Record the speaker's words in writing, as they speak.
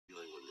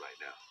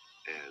now.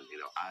 And, you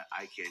know,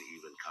 I can't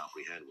even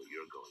comprehend what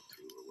you're going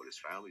through or what his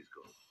family's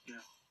going through.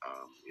 Yeah.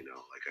 You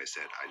know, like I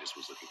said, I just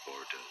was looking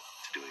forward to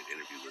doing an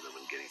interview with him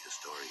and getting his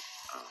story.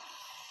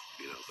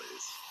 You know, but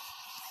it's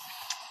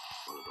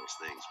one of those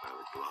things, man.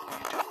 Like, the longer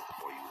you do it, the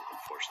more you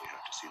unfortunately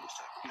have to see this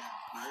type of thing.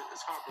 Yeah,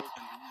 it's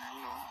heartbroken,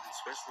 you know,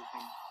 especially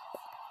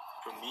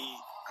from me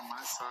and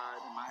my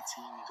side and my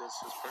team, just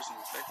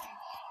personally affecting.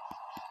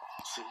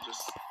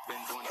 Just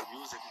been doing the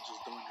music and just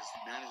doing this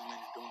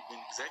management and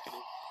being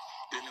executive,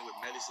 dealing with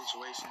Melly's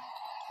situation,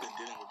 been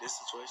dealing with this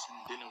situation,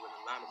 dealing with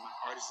a lot of my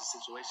artists'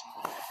 situation.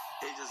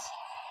 They just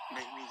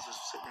make me just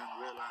sit there and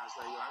realize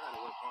that, yo, I gotta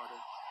work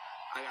harder,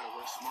 I gotta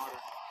work smarter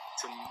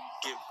to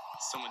give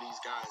some of these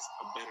guys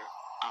a better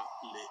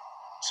outlet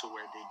to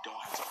where they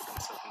don't have to put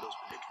themselves in those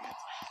predicaments.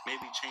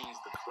 Maybe change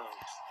the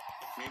clubs,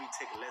 maybe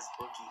take less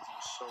bookings on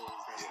shows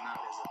that's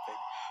not as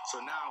effective. So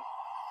now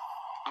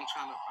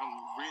I'm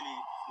really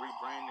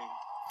rebranding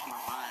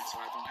my mind so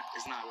I don't have,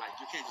 it's not like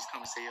you can't just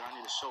come and say, yo, I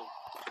need a show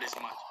for this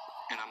much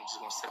and I'm just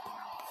gonna set it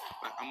down.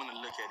 Like, I'm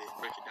gonna look at it and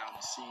break it down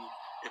and see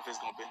if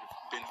it's gonna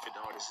benefit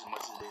the artists as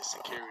much as their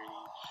security,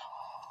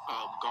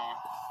 guard.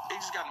 It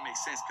just gotta make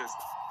sense, because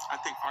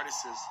I think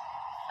artists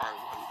are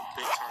a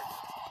big target.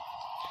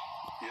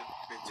 Yeah,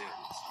 big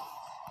targets.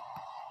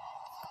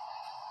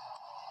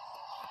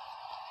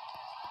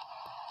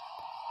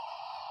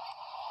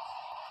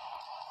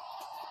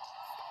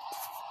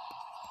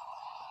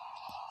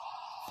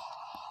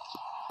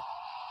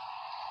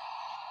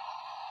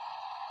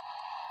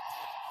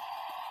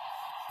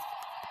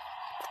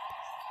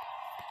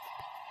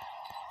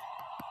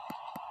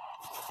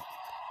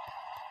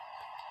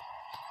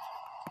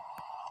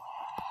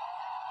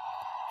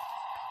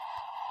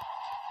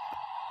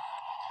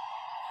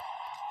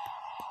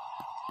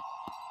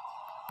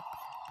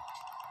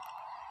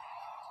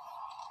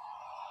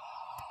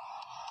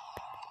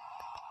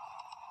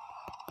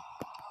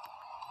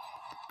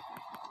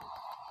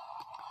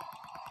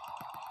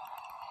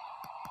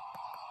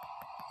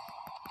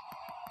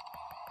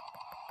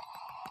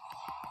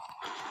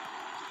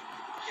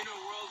 In a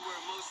world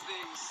where most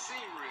things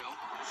seem real,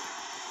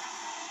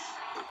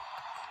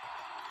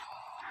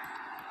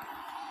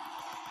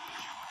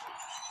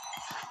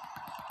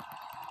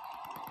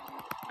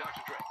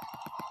 Dr. Dre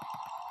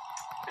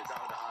is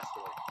out of the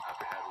hospital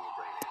after having a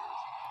brain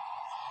aneurysm.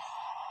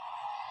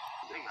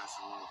 They got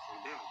some wonderful.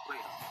 They don't play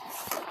out.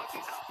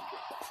 Puppy's house is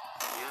robbed.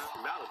 Yeah.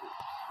 In Malibu.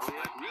 Oh,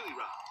 yeah. Like, really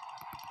robbed.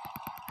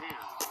 Damn.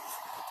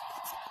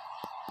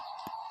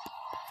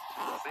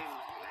 Same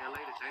LA,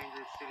 the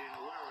dangerous city in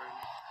the world right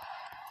now.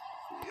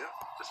 Yep.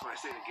 That's why I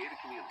say the gated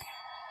community.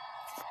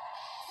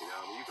 You know,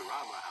 I mean, you can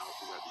rob my house,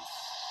 you gotta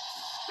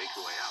make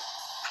your way out.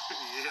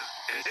 Yeah.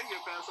 And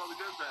get past all the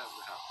gun pads in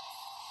the house.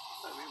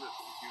 I mean,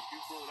 listen, if you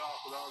pull it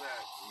off with all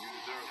that, you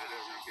deserve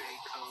whatever you get.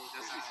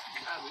 That's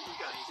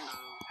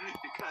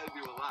You gotta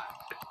do a lot.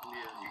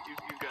 Yeah. You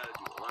gotta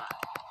do a lot.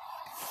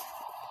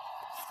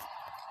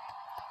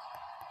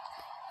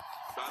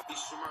 Bobby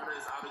Shmurda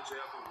is out of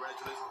jail.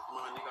 Congratulations to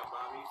my nigga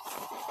Bobby.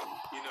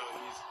 You know,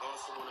 he's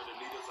also one of the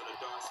leaders of the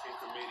Dark Skin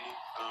Committee.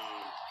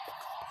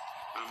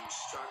 I'm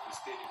shocked he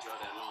stayed in jail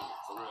that long.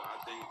 For real, I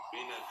think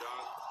being that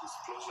dark, just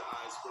close your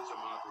eyes, close your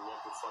mouth, and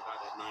walk the fuck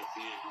out at 9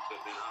 p.m. He could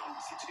have been out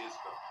 6 years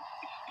ago.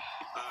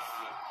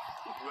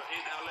 We're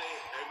in LA.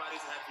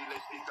 Everybody's happy.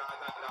 Lady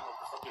Gaga got her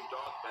fucking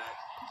dog back.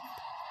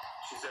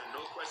 She said,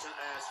 no question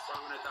asked,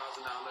 $500,000.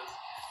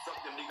 Fuck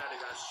them nigga that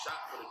got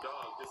shot for the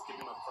dog. Just give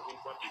me my fucking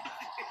puppy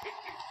back.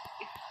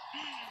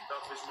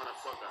 Selfish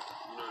motherfucker.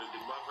 You know,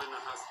 the mother in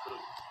the hospital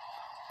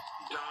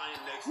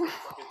dying next to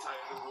fucking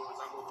Tiger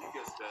Woods. I hope he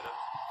gets better.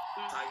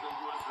 Tiger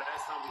Woods,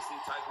 last time we seen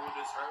Tiger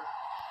Woods hurt,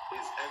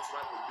 his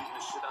ex-wife was beating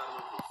the shit out of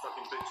him for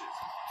fucking bitches.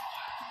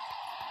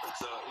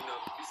 So, you know,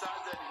 besides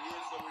that, the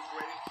year's going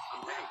great.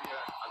 I'm happy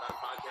I got a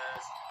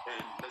podcast,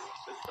 and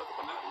let's talk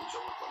about that.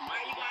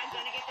 Are you guys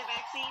going to get the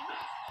vaccine?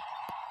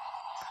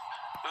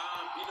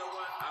 You know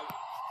what?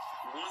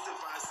 Once the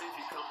vaccine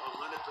become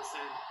 100%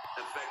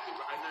 effective,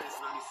 right now it's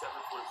 97.5.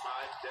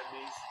 That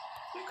means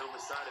they come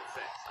with side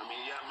effects. I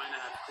mean, yeah, I might not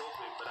have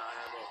COVID, but I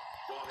have a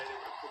bald-headed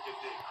with a crooked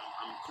dick.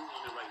 I'm cool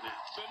on it right now.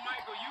 but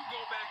Michael, you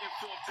go back and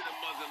forth to the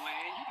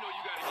motherland. You know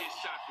you got to get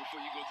shot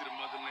before you go to the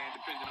motherland,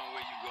 depending on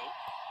where you go.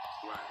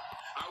 Right.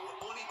 I will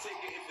only take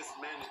it if it's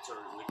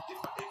mandatory.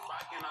 If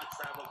I cannot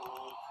travel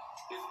home,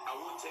 I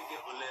won't take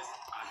it unless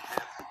I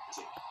have to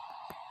take it.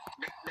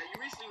 Now, you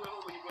recently went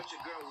home when you brought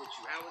your girl with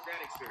you. How was that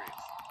experience?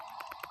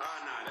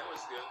 Nah, that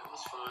was good. It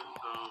was fun.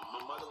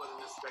 My mother wasn't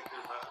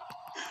expecting her.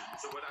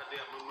 So what I did,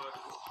 my mother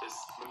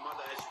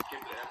actually came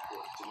to the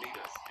airport to meet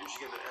us. And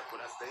she came to the airport.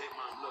 I said, hey,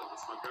 Mom, look,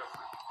 it's my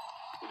girlfriend.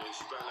 You know,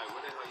 she probably like,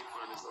 where the hell you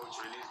find this old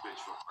Chinese bitch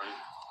from, right?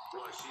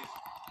 Well, she's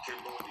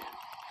Cambodian.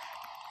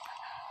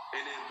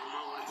 And then my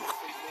mom wanted to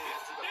take a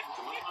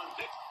picture. My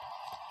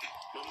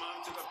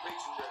mom took a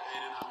picture, and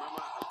then I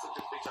remember I took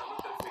the picture. I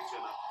looked at the picture,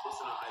 and I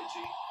posted on IG.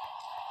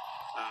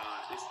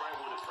 It's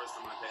probably one of the first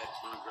time I've had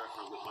my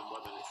girlfriend with my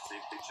mother in the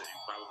same picture, and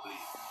probably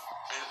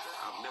after.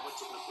 I've never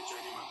taken a picture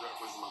of any of my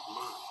girlfriends with my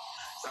mom.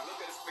 So I look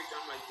at this picture,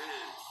 I'm like,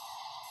 damn,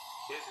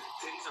 Here's the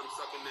titties I'm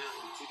sucking now,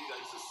 and the titties I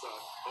used to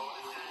suck all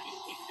in one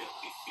together.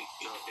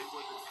 So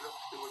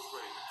it was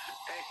great.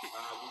 Hey,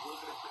 We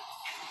went to the.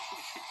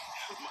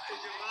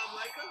 Does your mom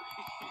like her?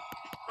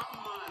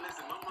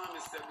 My mom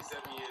is 77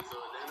 years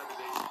old. At the end of the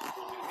day, she just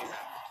want me to be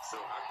happy. So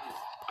I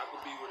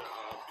could be with a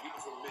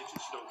beautiful bitch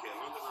and she don't care. As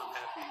long as I'm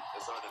happy,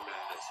 that's all that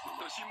matters.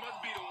 so she must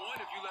be the one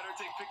if you let her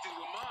take pictures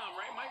with mom,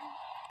 right, Michael?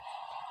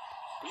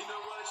 You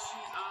know what?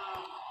 She's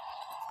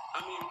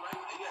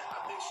I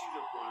think she's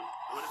a one.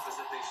 100%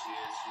 think she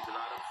is. She's a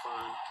lot of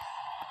fun.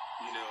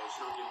 You know,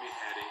 she don't give me a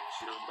headache.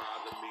 She don't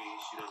bother me.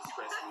 She don't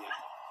stress me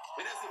out.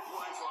 And that's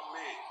important for a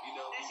man, you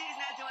know. Then she's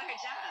not doing her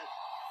job.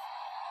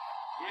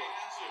 Great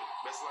answer.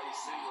 That's why you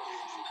single,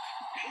 Angie.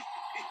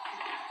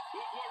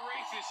 What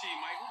race is she,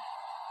 Michael?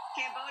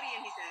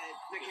 Cambodian, he said.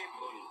 The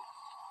Cambodian.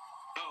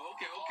 Oh,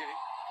 okay.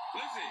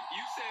 Listen,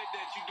 you said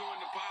that you're doing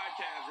the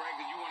podcast, right?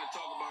 Because you want to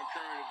talk about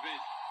current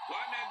events.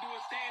 Why not do a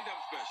stand-up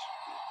special?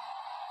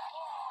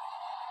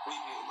 What do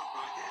you mean, my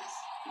podcast?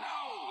 No,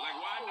 like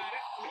why not?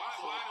 Why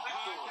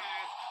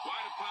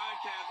the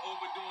podcast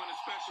over doing a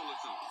special or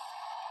something?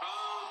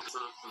 It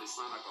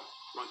sound like a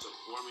bunch of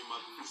wormy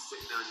mothers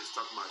sitting down just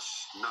talking about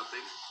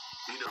nothing.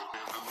 You know,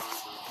 I'm on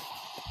some.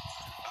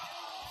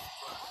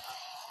 But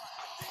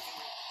I think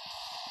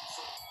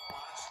from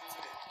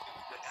watching it,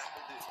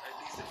 after this, at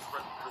least the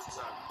first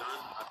I've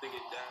done, I think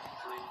it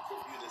definitely put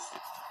me in this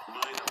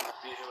mind of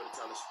being able to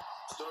tell a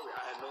story.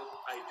 I had no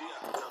idea I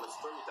could tell a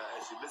story without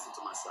actually listening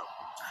to myself.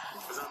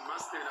 Because on my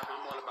stand-up,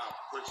 I'm all about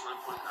punchline.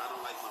 I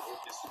don't like my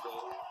audience to go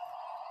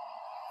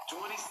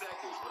 20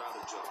 seconds without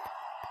a joke.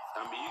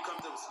 I mean, you come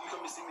to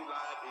see me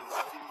live in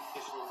 30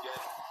 minutes, you'll get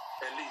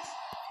at least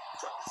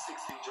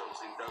 60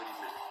 jokes in 30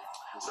 minutes.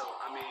 So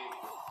I mean,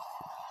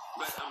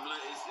 but I'm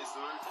learning.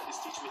 It's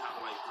teaching me how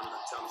to like kind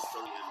of tell a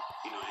story and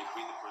and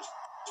create the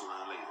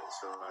punchline later.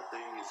 So I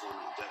think it's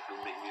gonna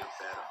definitely make me a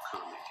better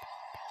comic.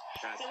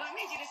 So what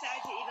made you decide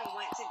to even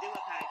want to do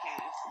a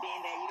podcast,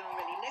 being that you don't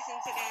really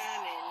listen to them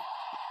and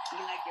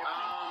you like your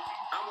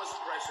I was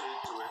pressured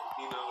into it.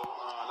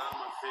 A lot of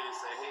my fans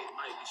say, "Hey,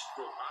 Mike, you should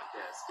do a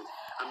podcast." 'Cause,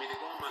 I mean, they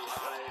go on my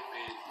live,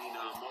 and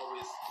I'm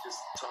always just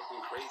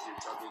talking crazy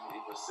and talking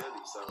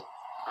silly. So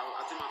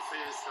I think my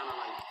fans kind of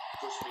like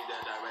push me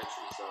that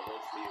direction. So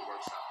hopefully it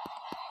works out.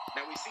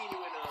 Now we seen you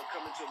in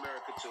Coming to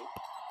America too.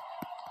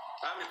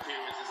 I have an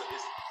appearance.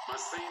 My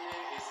senior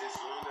is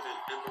longer than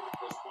Ember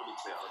Rose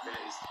ponytail. Okay,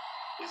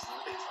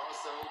 it's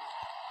also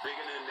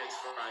bigger than next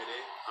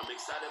Friday. I'm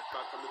excited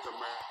about Coming to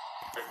America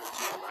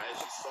too. I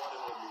actually saw the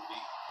whole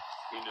movie.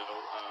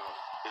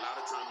 A lot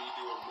of time when you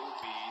do a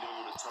movie, you don't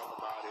want to talk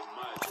about it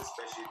much,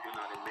 especially if you're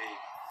not a main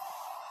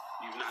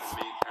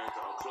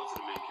character or close to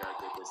the main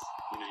character, because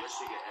your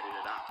shit get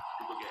edited out.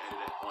 People get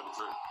edited all the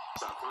time.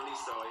 So I finally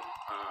saw it.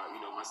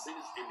 My scene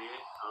is in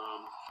there.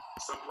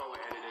 Some part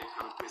were edited,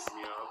 kind of pissed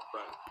me off,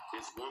 but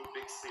there's one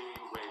big scene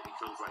where it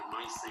becomes like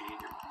my scene,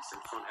 and it's in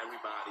front of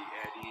everybody,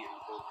 Eddie and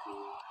the whole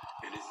crew,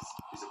 and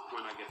it's a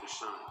point I get to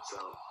shine. So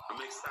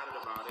I'm excited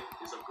about it.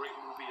 It's a great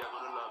movie. You're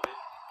gonna love it.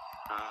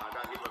 I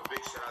gotta give a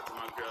big shout out to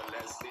my girl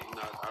Leslie.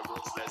 I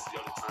roast Leslie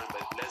all the time,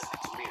 but Leslie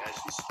to me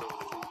actually stole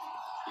the movie.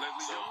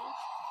 Leslie Jones?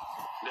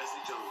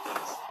 Leslie Jones,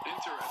 yes.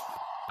 Interesting.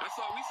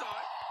 We saw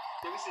it.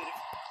 Yeah, we seen it.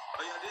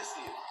 Oh, y'all did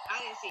see it? I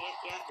didn't see it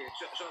yet. Yeah,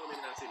 Charlamagne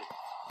and I seen it.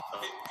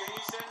 Can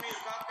you send me a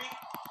copy?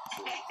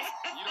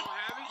 You don't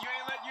have it? You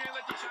ain't let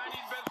your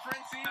Chinese best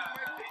friend see it,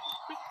 Michael?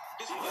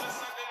 This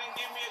motherfucker didn't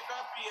give me a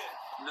copy yet.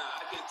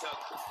 Nah, I can tell.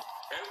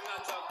 Every time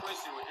I tell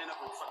Christian, we end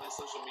up on fucking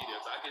social media,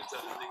 so I can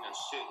tell this nigga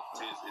shit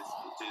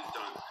is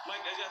done.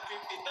 Mike, I got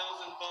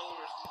 50,000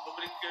 followers.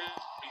 Nobody cares.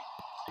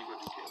 People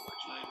do care about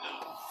you. I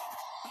know.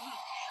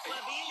 Well,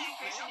 being that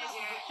Christian is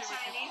your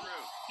Chinese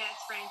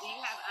best friend, do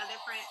you have other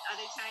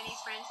Chinese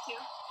friends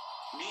too?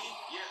 Me?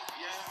 Yeah,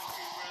 I have a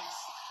few friends.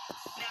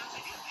 No.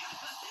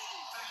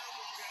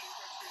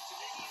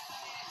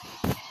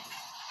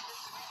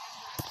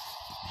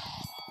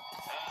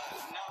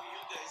 Now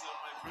you guys are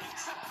my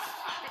friends.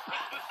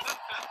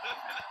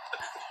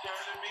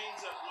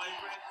 Charlamagne's are my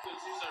friend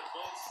because he's our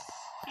boss.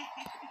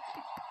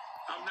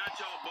 I'm not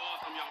y'all boss,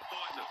 I'm y'all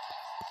partner.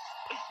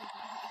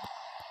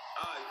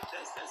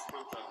 That's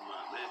what I'm talking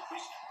about, man.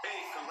 Hey,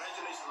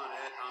 congratulations on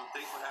that.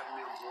 Thanks for having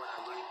me on board. I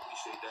really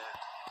appreciate that.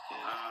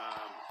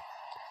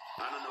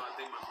 I don't know. I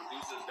think my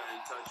producers got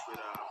in touch with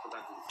I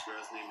forgot the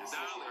girl's name.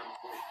 Dolly.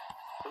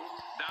 Who?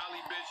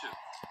 Dolly Bishop.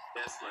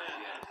 That's right.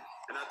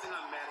 Yeah. And I think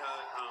I met her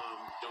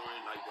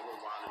during like the whole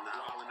Wildin'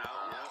 Out.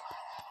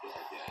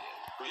 Yeah.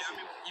 Yeah, I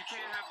mean, you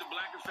can't have the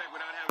black effect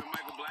without having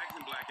Michael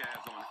Blackson black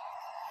ass on it.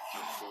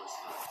 Of course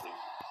not.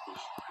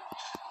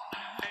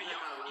 Hey,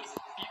 y'all, is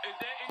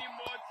there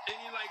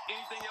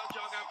anything else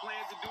y'all got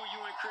plans to do, you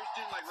and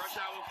Christian, like Rush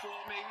Hour 4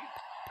 maybe?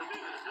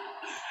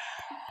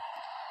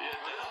 Yeah,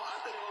 I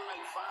think they were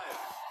like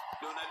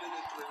 5. When I did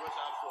it to Rush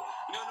Hour 4.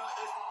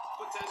 It's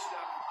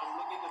potentially, I'm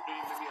looking to do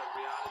maybe a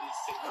reality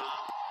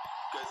sitcom.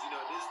 Because,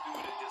 this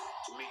dude is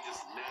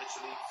just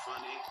naturally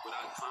funny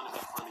without trying to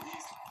be funny.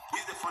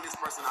 He's the funniest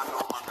person I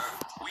know on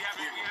earth. We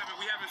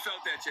haven't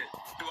felt that yet.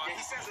 Yeah,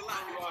 he says a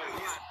lot.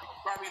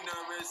 Probably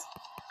nervous.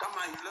 Come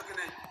on, you're looking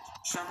at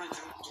Jermaine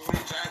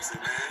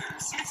Jackson, man.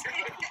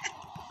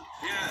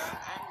 Yeah,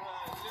 I'm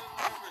a little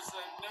nervous.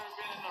 I've never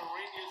been in a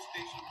radio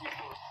station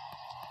before.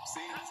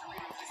 See, that's what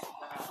we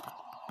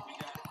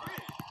got it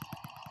right.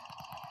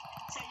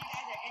 So you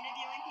guys are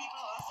interviewing people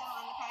also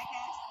on the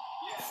podcast?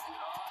 Yes, we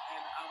are,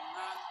 and I'm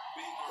not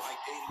big on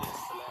like A-list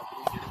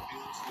celebrity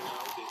interviews. You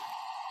know, that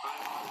I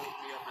hit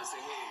me up and say,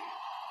 hey,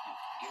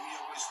 give me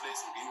your wish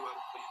list and be whoever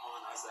you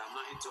want. I said, I'm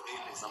not into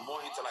A-list. I'm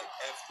more into like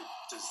F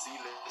to Z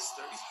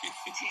listers.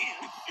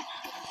 Damn.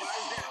 Why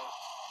is that?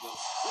 Well,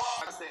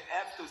 I say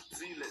F to Z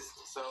list.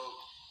 So,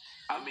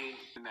 I mean,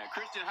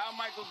 Christian, how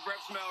Michael's breath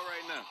smell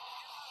right now?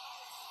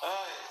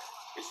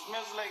 It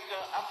smells like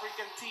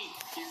African tea.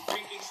 He's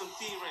drinking some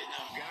tea right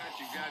now. Got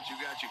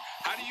you.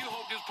 How do you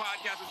hope this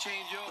podcast will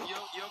change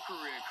your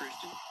career,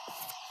 Christian?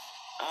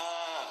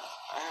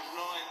 I have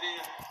no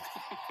idea.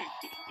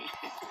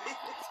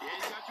 Yeah,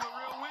 you got you a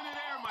real winner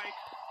there, Mike.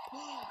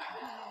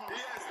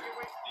 yes.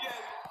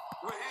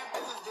 With him,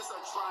 this is just a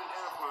try and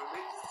error for him.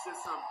 It's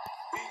just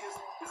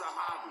it's a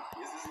hobby.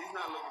 He's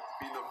not looking to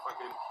be no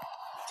fucking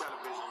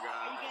television guy.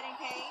 Are you getting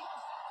paid?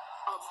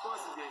 Of course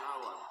he's getting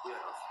hours. Yeah.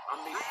 I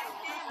mean,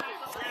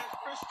 Where's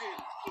Christian?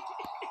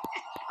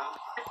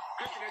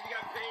 Christian, have you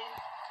got paid?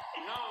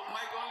 No,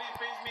 Mike only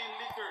pays me in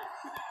liquor.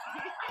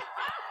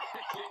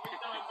 Every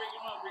time I pick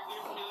him up, he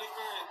gives me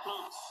liquor and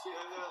clothes.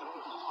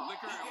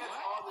 Liquor he and gets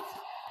what? all the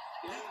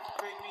he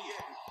paid me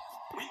yet.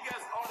 He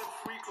gets all the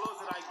free clothes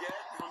that I get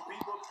from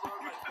people clothes,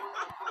 like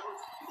my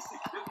clothes.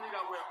 This nigga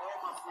wear all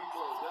my free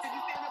clothes. Can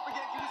you stand up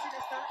again? Can you see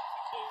that stuff?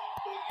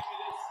 Give me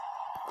this.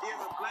 He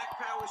has a black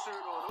power shirt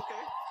on.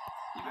 Okay.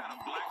 You got a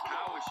black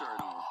power shirt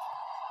on.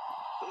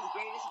 His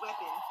greatest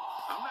weapon.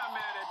 I'm not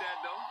mad at that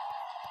though.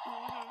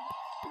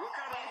 What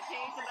kind of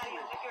Paying somebody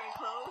with liquor and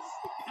clothes?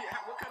 Yeah,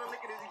 what kind of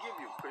liquor does he give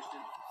you,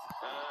 Christian?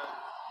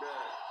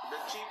 The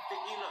cheap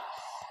tequila.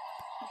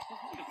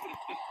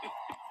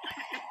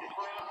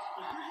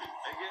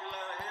 I get a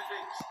lot of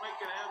headaches. Mike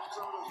can have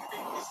some of those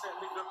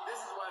 50-cent liquor. This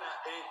is what I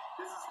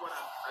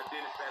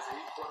did in fast, and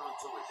he caught on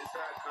to it. This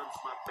guy comes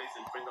to my place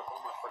and bring up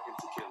all my fucking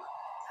tequila.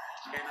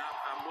 And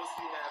I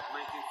mostly have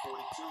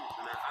 1942s,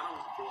 and I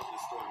don't go to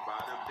the store and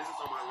buy them. This is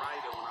on my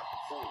rider when I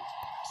perform.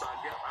 So I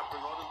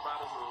bring all those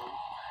bottles home.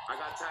 I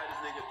got tired of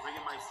this nigga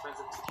drinking my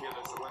expensive tequila,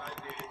 so what I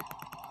did,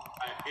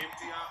 I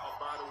emptied out a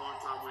bottle one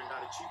time when I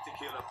got a cheap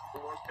tequila,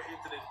 poured it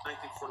into the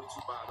 1942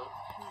 bottle.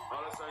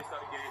 All of a sudden, I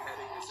started getting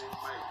headache and saying,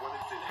 Mike, what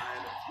is this? I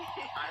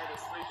had to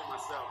explain to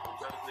myself and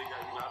tell this nigga,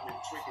 I've been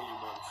tricking you,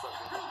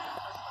 motherfucker.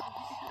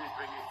 You've been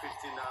drinking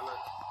 $15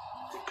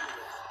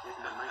 tequila in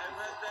the 1940s. I've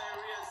had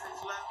diarrhea since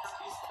last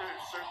Easter,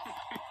 sir.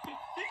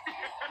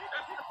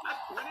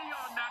 When are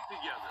y'all not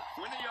together?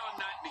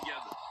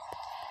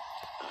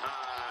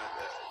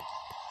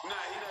 Nah,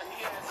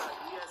 he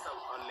has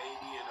a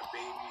lady and a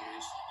baby,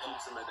 and she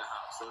keeps him at the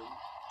house. So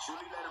she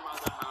only let him out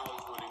of the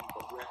house when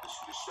we have to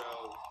shoot a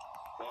show,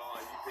 or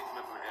he picks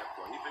me up from the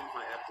airport. He picks me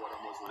from the airport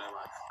almost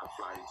whenever I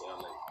fly into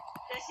LA.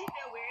 Does she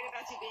feel weird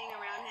about you being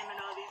around him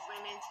and all these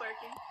women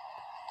twerking?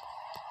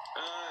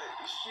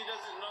 She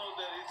doesn't know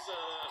that it's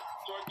a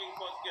twerking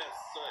podcast.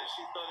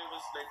 She thought it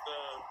was like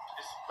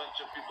just a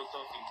bunch of people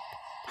talking.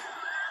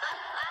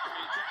 I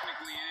mean,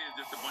 technically it is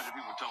just a bunch of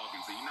people talking,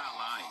 so you're not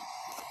lying.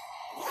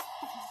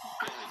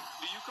 Christian,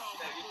 do you call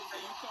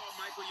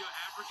Michael your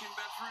African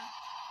best friend?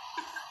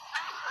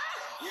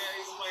 Yeah,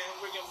 he's my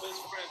African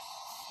best friend.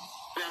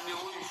 I'm the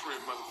only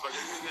friend, motherfucker.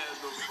 This nigga has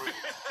no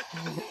friends.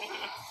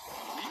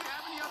 Do you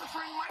have any other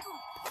friends, Michael?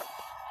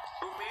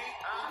 For me,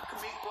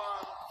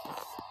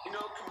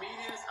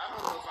 comedians, I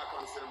don't know if I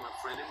consider my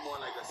friend. They're more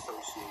like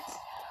associates.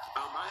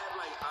 I have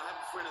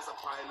a friend that's a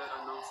pilot I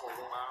know for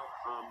a while.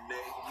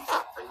 Nate,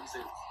 he's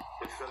in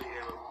the Philly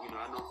area.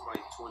 I know for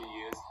like 20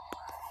 years.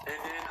 And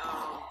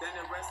then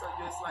the rest are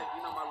just like,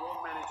 my road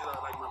managers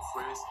are like my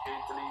friends.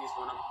 Anthony he's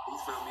known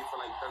me for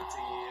like 13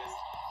 years.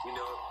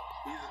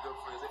 These are good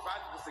friends. If I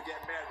was to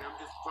get married, I'm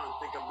just trying to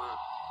think of my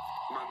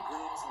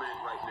groomsmen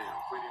right now,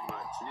 pretty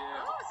much.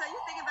 Yeah. Oh, so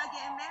you're thinking about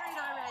getting married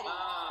already?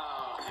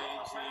 Oh,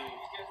 AG.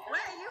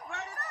 Wait, you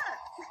brought it up.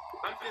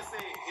 I'm just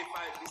saying, if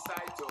I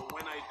decide to,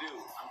 when I do,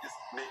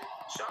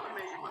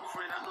 Charlamagne, you're my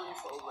friend. I know you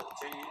for over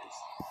 10 years.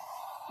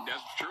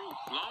 That's true.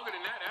 Longer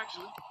than that,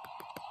 actually.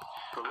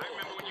 I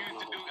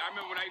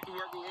remember when I used to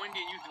work with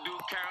Wendy and used to do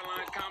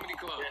Caroline's Comedy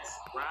Club. Yes,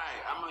 right.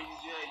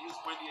 You was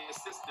Wendy's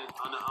assistant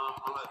on the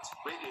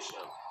radio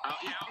show.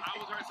 Yeah, I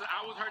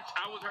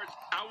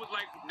was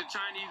like the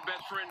Chinese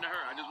best friend to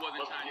her. I just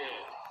wasn't Chinese.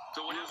 Yeah.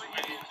 So whatever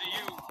it is to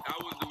you, I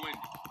was the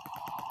Wendy.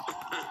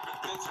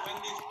 That's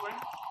Wendy's friend?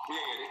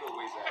 Yeah, they go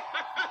way back.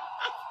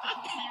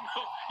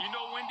 you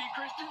know Wendy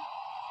Christian?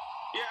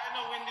 Yeah, I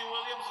know Wendy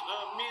Williams.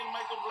 Me and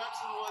Michael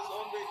Blackson was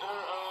on her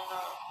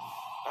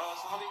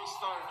Hollywood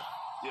Star.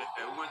 Yeah,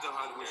 we went to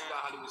Hollywood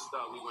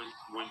Star. We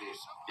went there.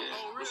 Yeah.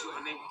 Oh, really? What's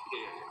your name?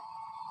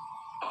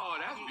 Yeah. Oh,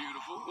 that's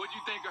beautiful. What'd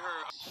you think of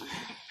her?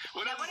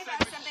 What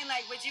about something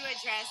like, would you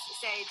address,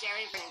 say,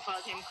 Jerry Vernon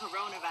calls him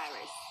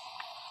coronavirus?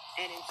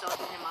 and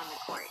insulted him on the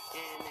court.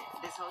 And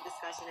this whole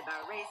discussion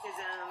about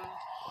racism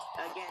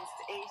against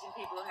Asian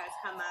people has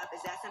come up.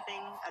 Is that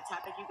something, a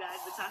topic you guys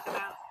would talk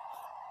about?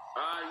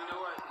 You know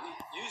what?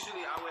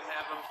 Usually I would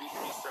have them do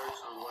research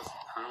on what's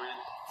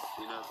current,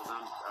 you know, because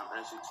I'm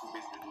actually too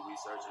busy to do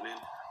research, and then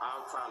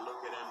I'll try to look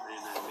at them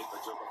and make a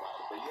joke about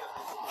it. But yeah,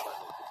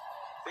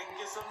 thank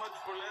you so much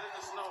for letting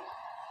us know.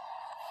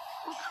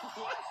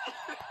 What?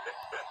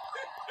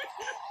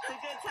 It's a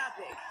good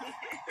topic.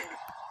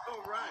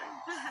 All right.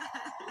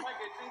 Mike,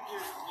 I think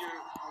your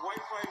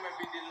Wi-Fi might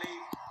be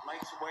delayed.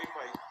 Mike's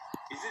Wi-Fi.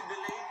 Is it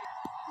delayed?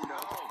 No.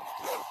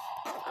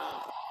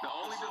 The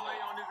only delay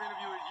on this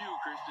interview is you,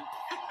 Christian.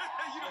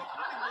 You don't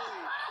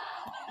believe.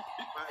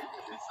 My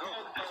goodness. You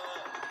know,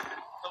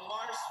 the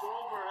Mars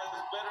rover has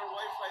better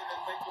Wi-Fi than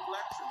Michael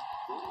Blackson.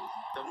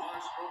 The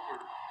Mars rover.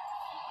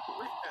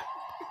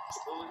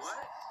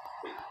 What?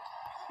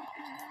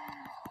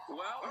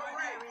 Well, All We're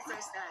right. gonna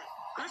research that.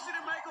 Christian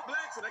and Michael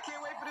Blackson. I can't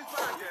wait for this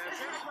podcast.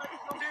 Everybody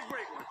go get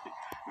break one.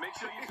 make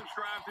sure you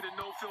subscribe to the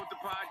No Filter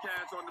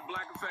podcast on the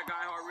Black Effect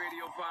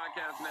iHeartRadio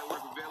Podcast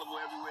Network, available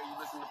everywhere you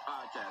listen to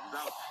podcasts.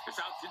 It's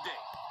out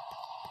today.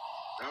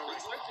 All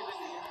right.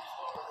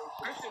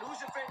 Christian,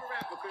 who's your favorite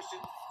rapper, Christian?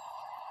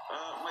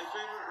 My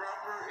favorite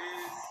rapper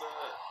is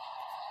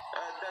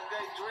that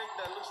guy Drake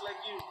that looks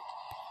like you.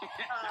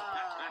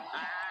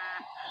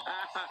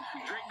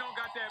 Drake don't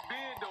got that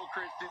beard though,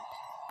 Christian.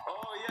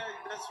 Oh yeah,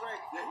 that's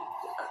right. Yeah,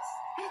 he does.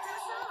 He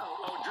does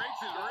know. Oh,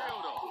 Drake's is real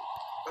though.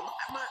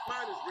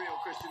 Mine is real,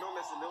 Christian. Don't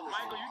listen.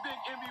 Michael, you think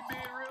Envy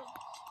beard real?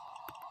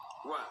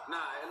 What?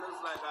 Nah, it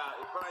looks like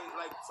it probably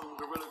like some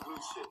Gorilla Glue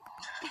shit.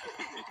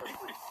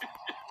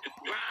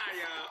 Bye,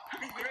 y'all.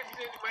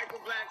 Christian,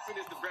 Michael Blackson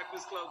is the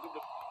Breakfast Club.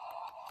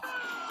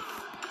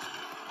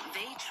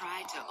 They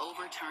tried to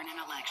overturn an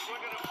election.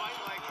 We're gonna fight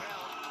like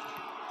hell.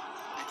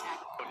 Attack.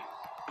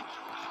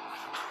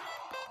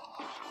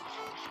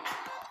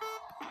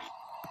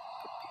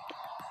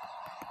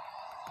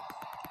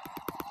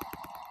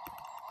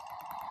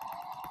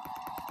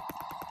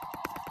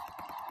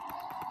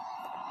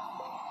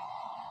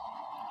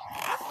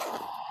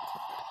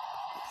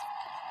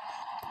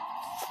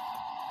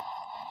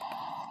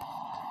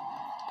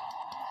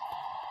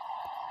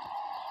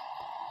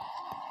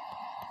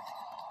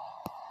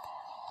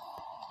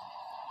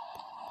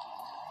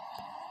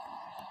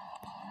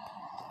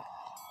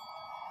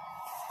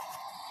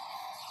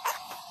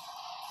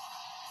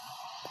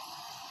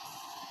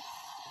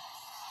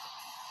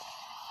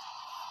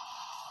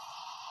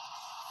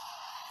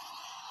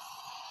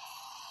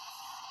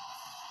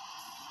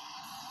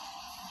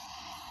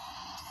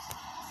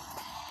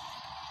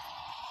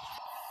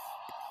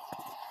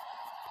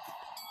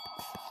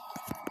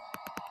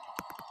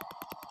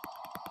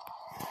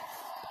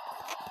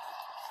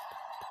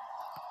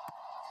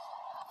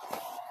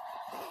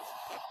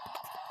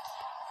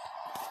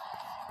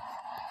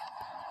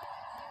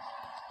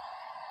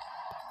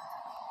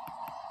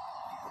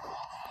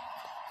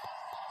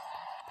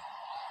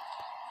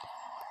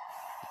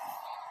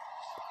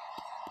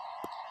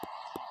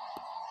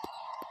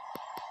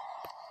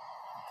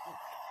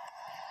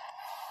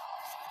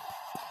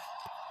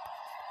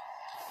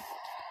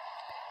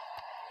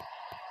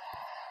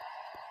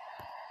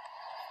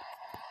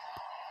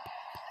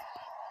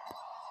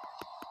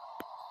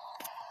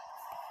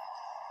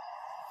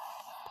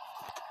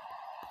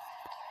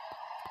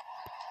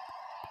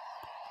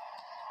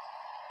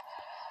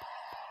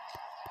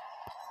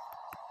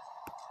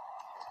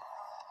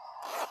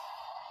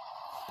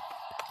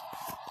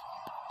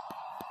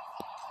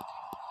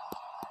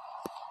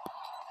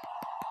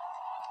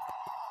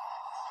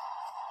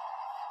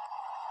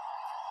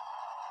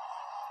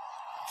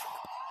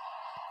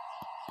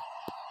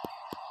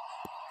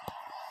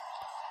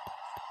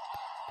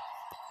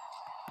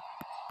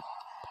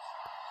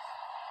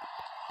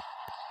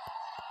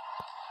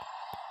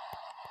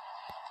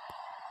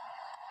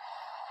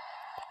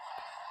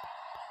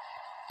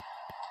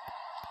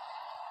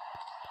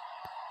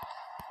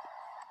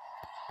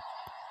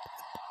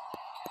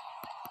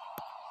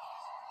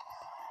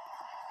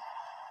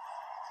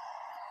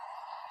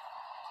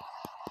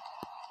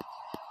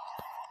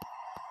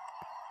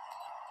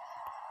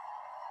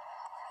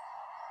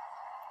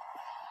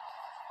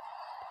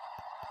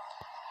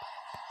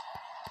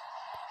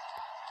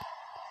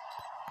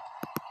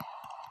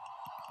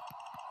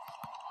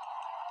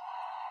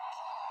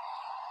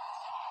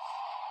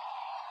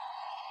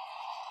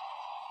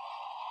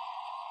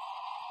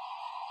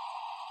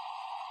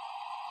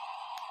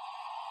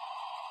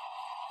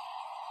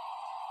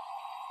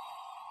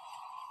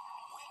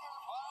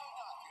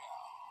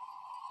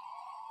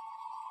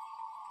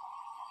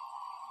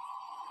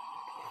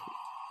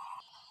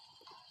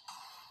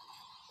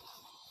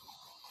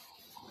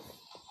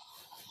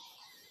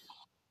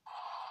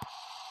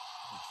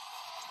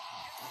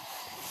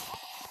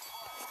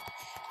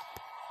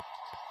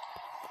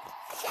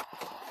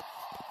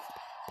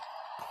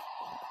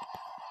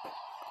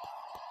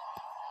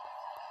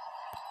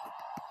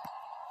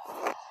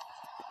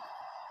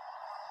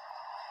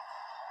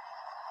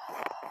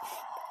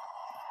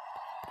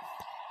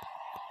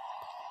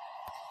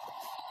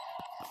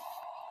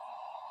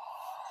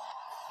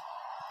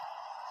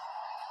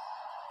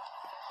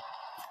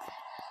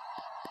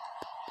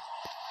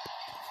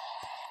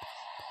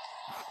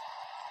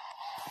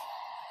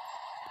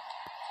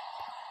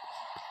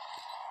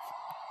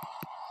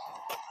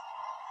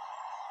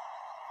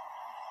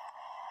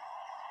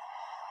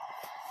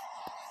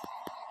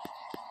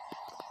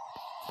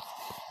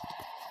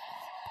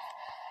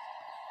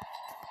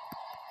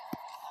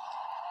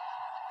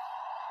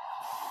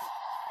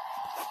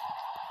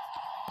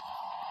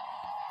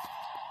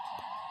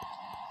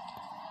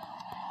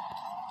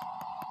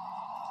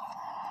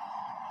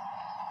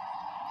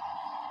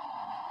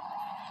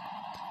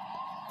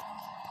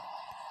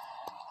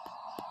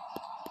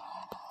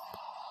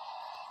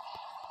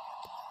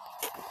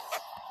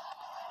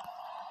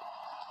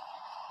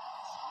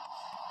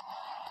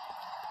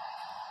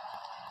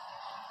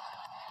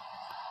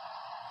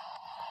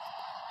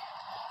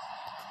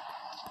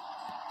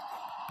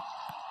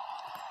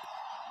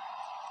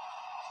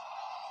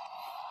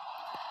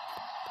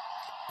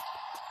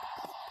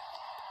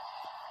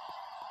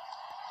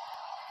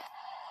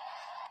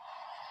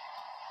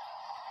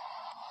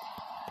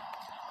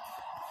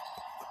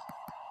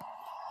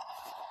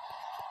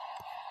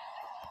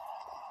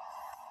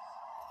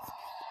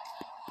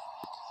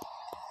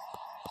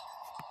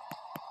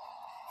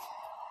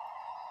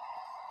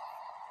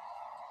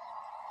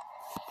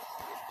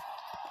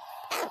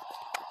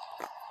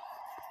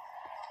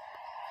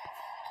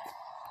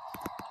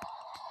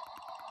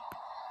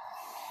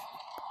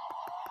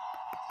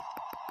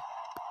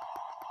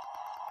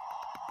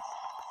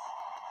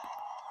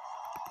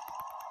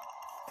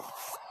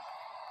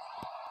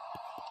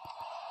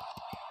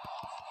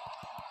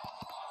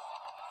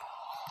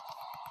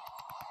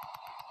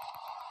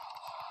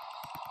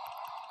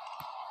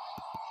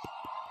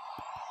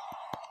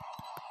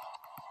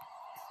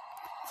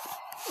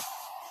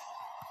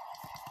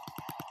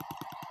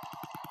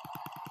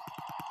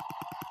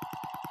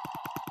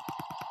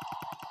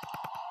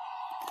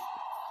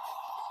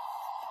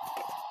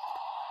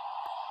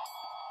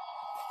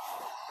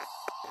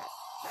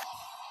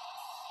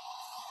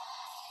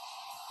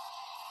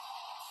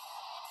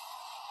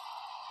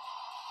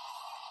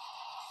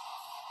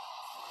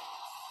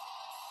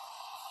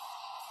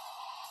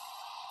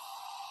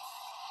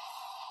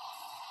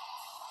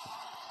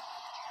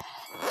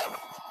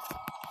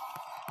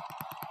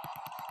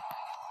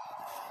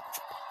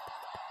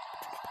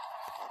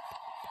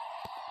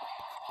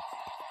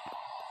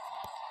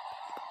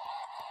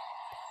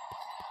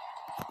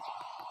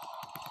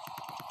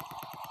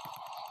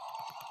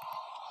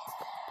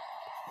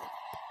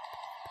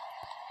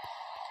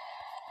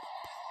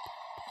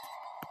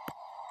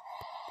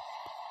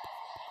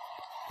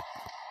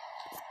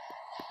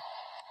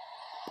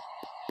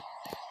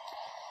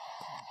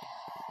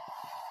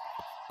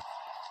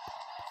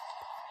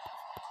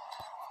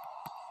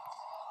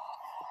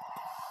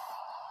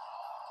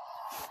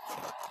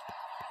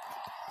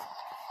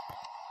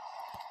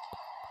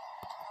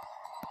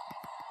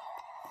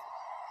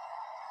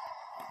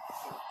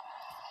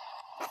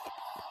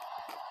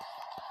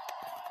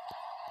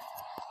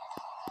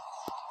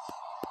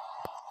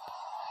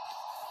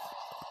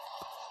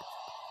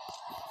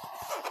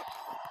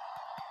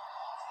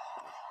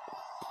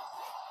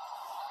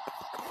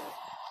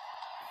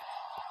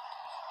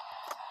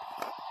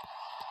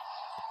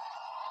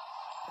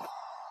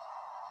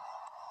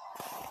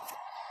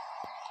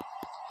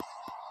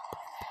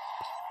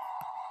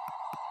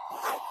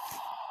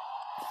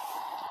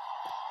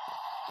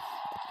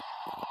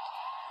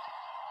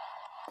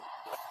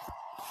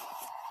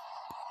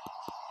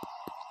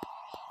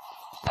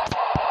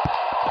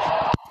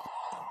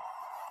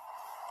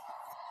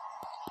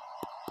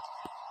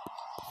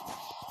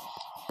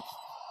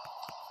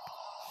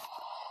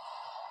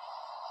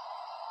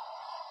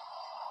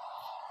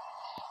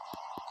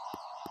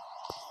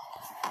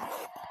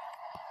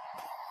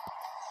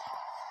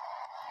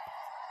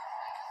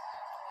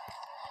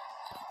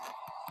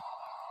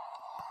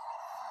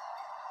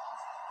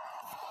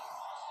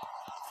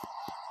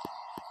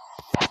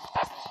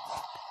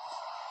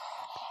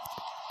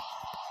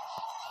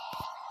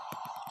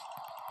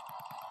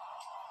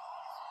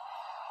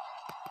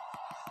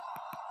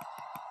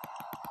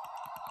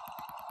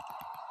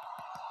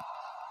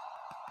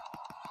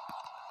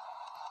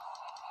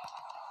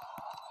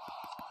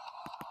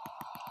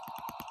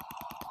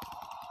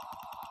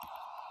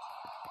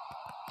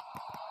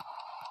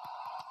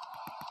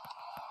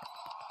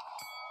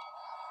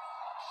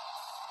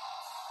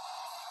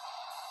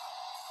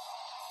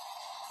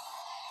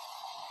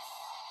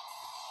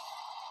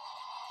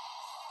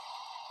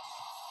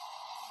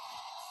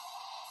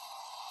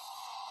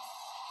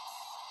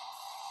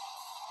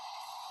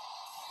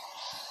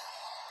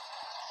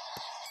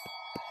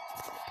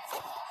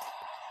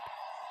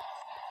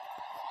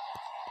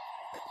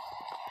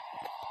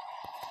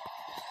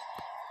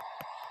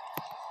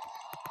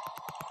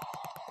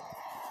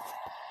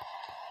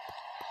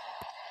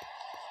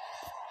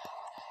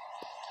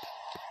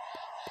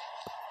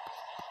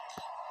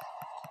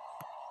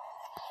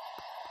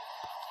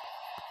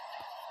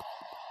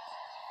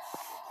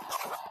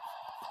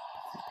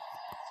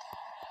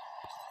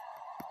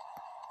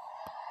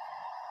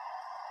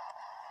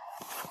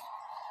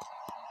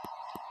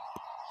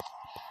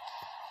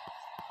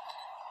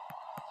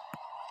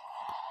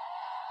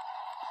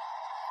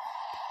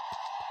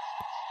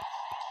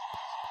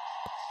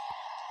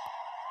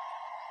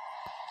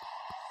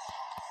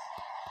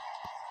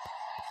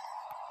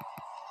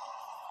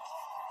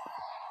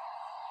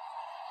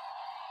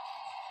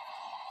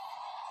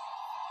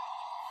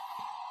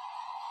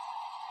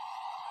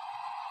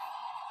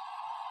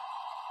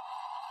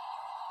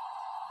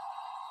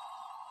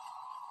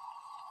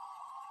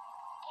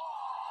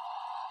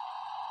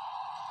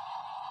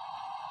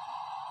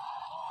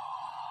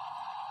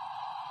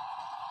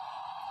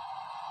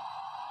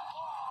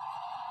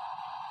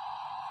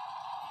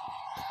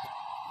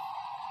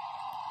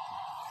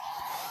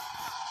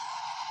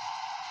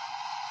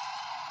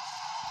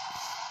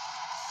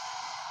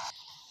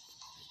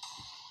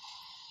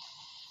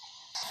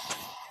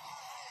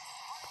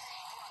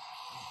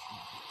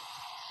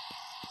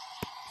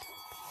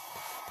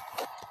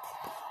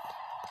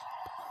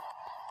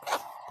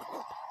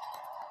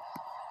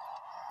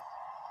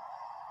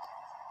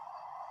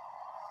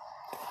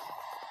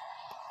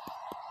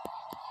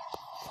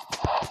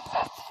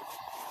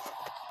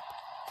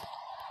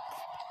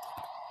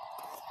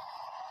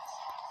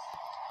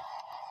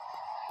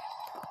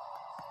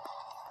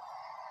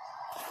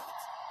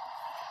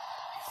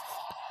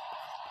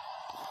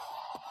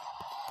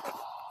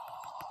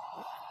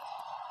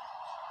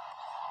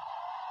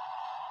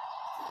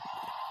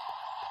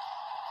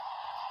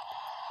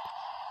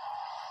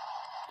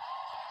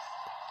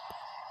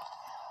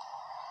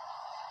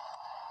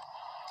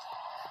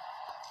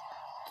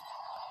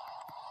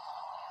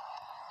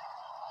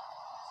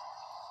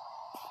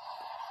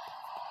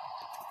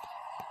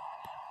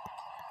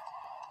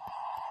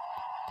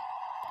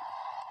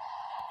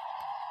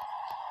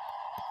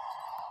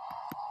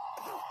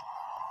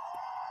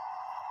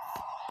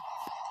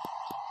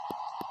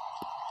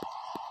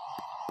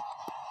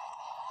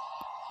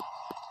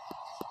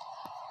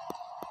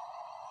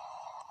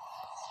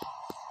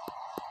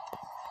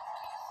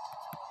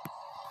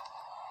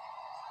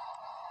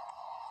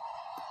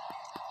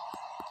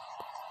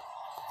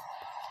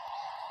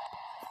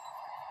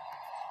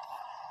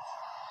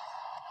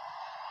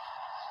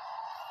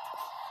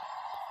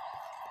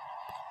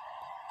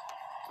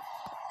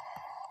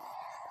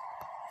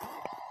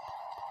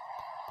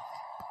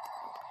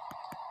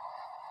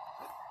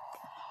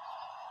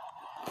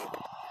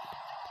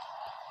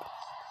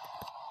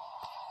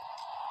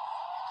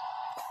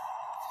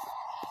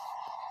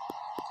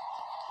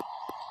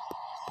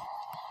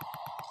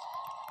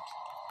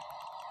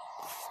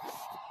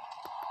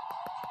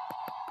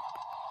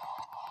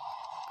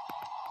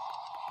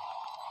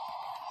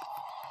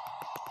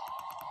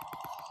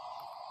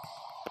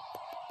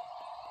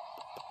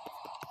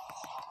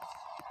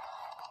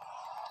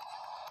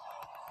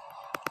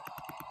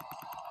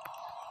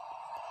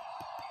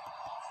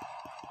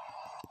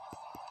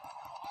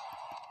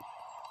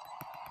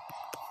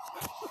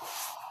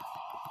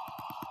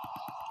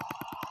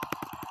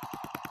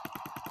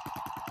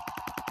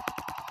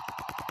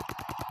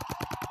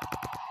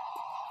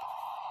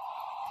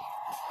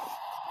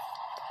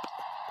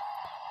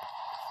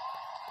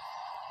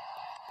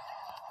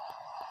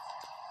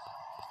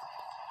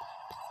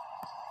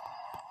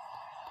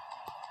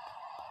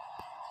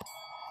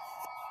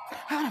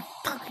 How the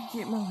fuck you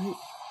get more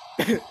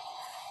hit?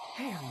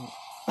 Hell no.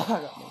 I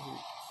got more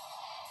hit.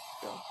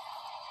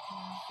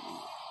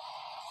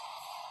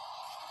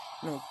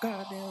 No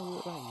goddamn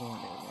look like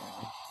going there,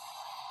 man.